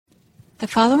The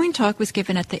following talk was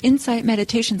given at the Insight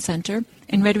Meditation Center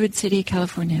in Redwood City,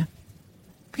 California.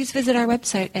 Please visit our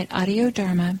website at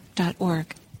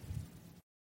audiodharma.org.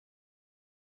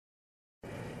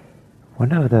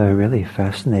 One of the really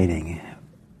fascinating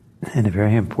and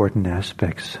very important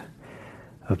aspects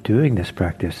of doing this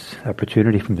practice,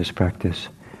 opportunity from this practice,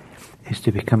 is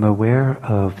to become aware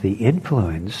of the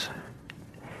influence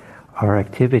our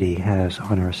activity has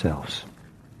on ourselves.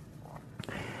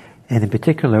 And in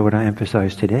particular, what I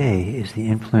emphasize today is the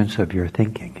influence of your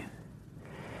thinking.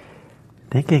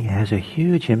 Thinking has a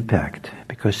huge impact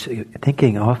because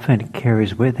thinking often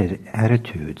carries with it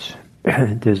attitudes,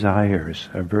 desires,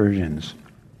 aversions.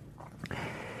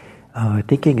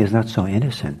 Thinking is not so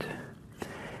innocent.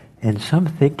 And some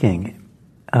thinking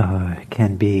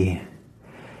can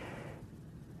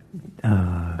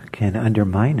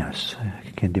undermine us,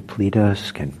 can deplete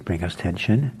us, can bring us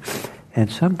tension. And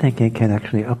some thinking can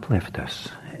actually uplift us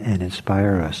and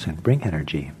inspire us and bring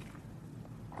energy.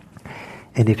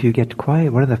 And if you get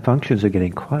quiet, one of the functions of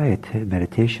getting quiet in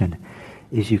meditation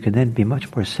is you can then be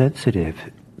much more sensitive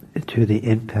to the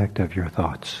impact of your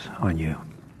thoughts on you.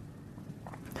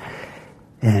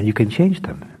 And you can change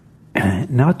them.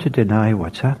 Not to deny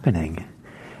what's happening,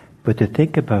 but to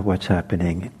think about what's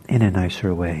happening in a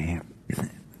nicer way.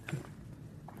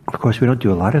 Of course, we don't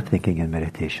do a lot of thinking in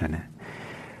meditation.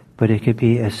 But it could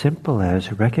be as simple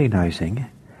as recognizing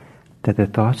that the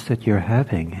thoughts that you're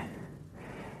having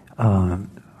are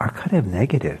kind of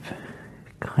negative.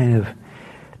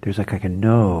 There's like a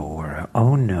no or a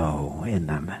oh no in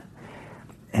them.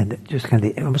 And just kind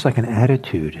of almost like an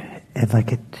attitude. And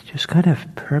like it just kind of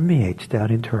permeates down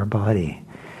into our body.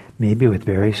 Maybe with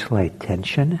very slight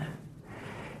tension.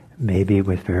 Maybe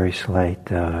with very slight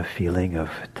feeling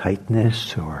of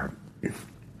tightness or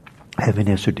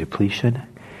heaviness or depletion.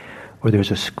 Or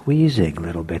there's a squeezing a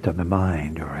little bit on the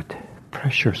mind, or a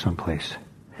pressure someplace.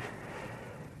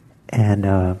 And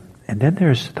then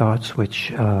there's thoughts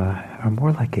which are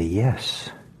more like a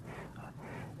yes,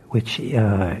 which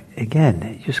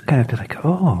again, just kind of feel like,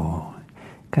 oh,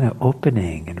 kind of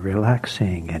opening and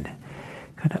relaxing and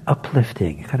kind of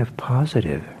uplifting, kind of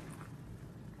positive.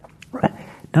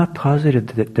 Not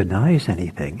positive that denies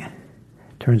anything,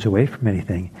 turns away from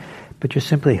anything, but just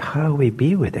simply how we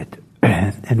be with it.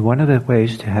 And one of the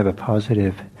ways to have a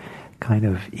positive kind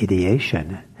of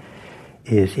ideation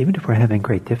is, even if we're having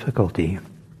great difficulty,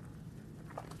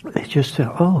 it's just,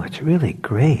 it's really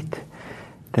great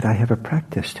that I have a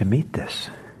practice to meet this.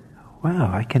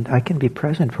 Wow, I can be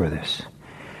present for this.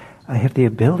 I have the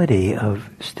ability of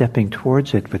stepping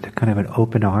towards it with kind of an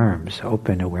open arms,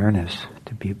 open awareness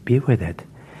to be with it.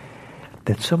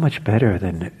 That's so much better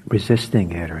than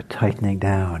resisting it or tightening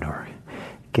down or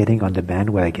getting on the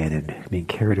bandwagon and being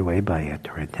carried away by it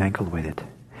or entangled with it.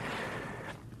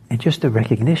 And just the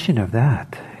recognition of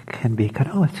that can be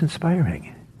it's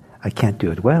inspiring. I can't do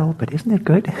it well, but isn't it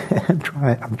good? I'm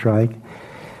trying.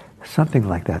 Something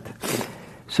like that.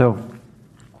 So,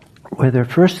 whether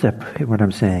first step, what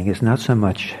I'm saying, is not so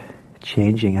much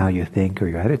changing how you think or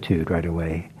your attitude right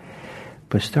away,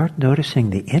 but start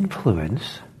noticing the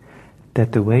influence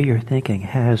that the way you're thinking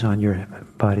has on your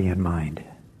body and mind.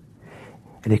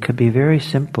 And it could be very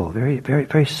simple, very, very,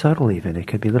 very subtle even. It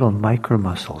could be little micro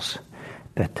muscles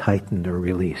that tighten or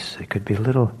release. It could be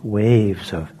little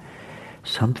waves of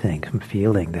something, some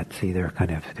feeling that's either kind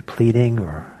of depleting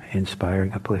or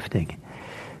inspiring, uplifting.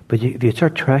 But if you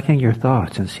start tracking your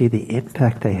thoughts and see the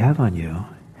impact they have on you,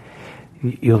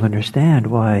 you'll understand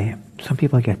why some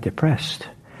people get depressed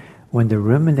when they're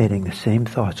ruminating the same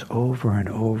thoughts over and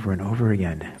over and over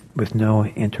again with no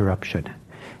interruption.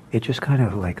 It's just kind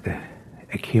of like the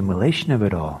accumulation of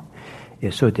it all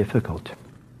is so difficult.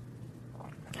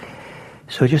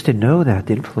 So just to know that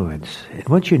influence, and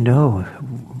once you know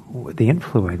the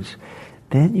influence,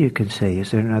 then you can say,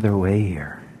 is there another way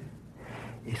here?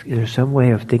 Is there some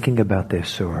way of thinking about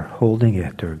this or holding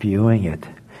it or viewing it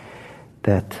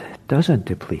that doesn't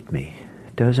deplete me,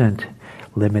 doesn't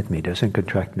limit me, doesn't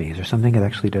contract me? Is there something that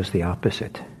actually does the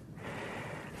opposite?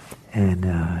 And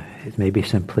it may be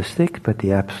simplistic, but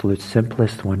the absolute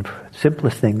simplest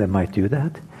thing that might do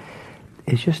that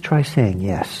is just try saying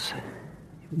yes.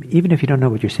 Even if you don't know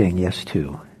what you're saying yes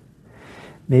to.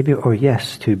 Maybe, or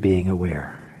yes to being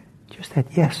aware. Just that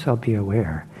yes, I'll be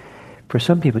aware. For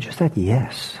some people, just that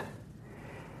yes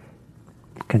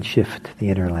can shift the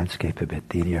inner landscape a bit,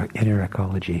 the inner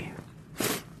ecology.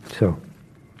 So,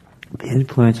 the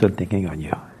influence of thinking on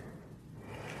you.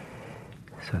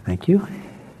 So thank you.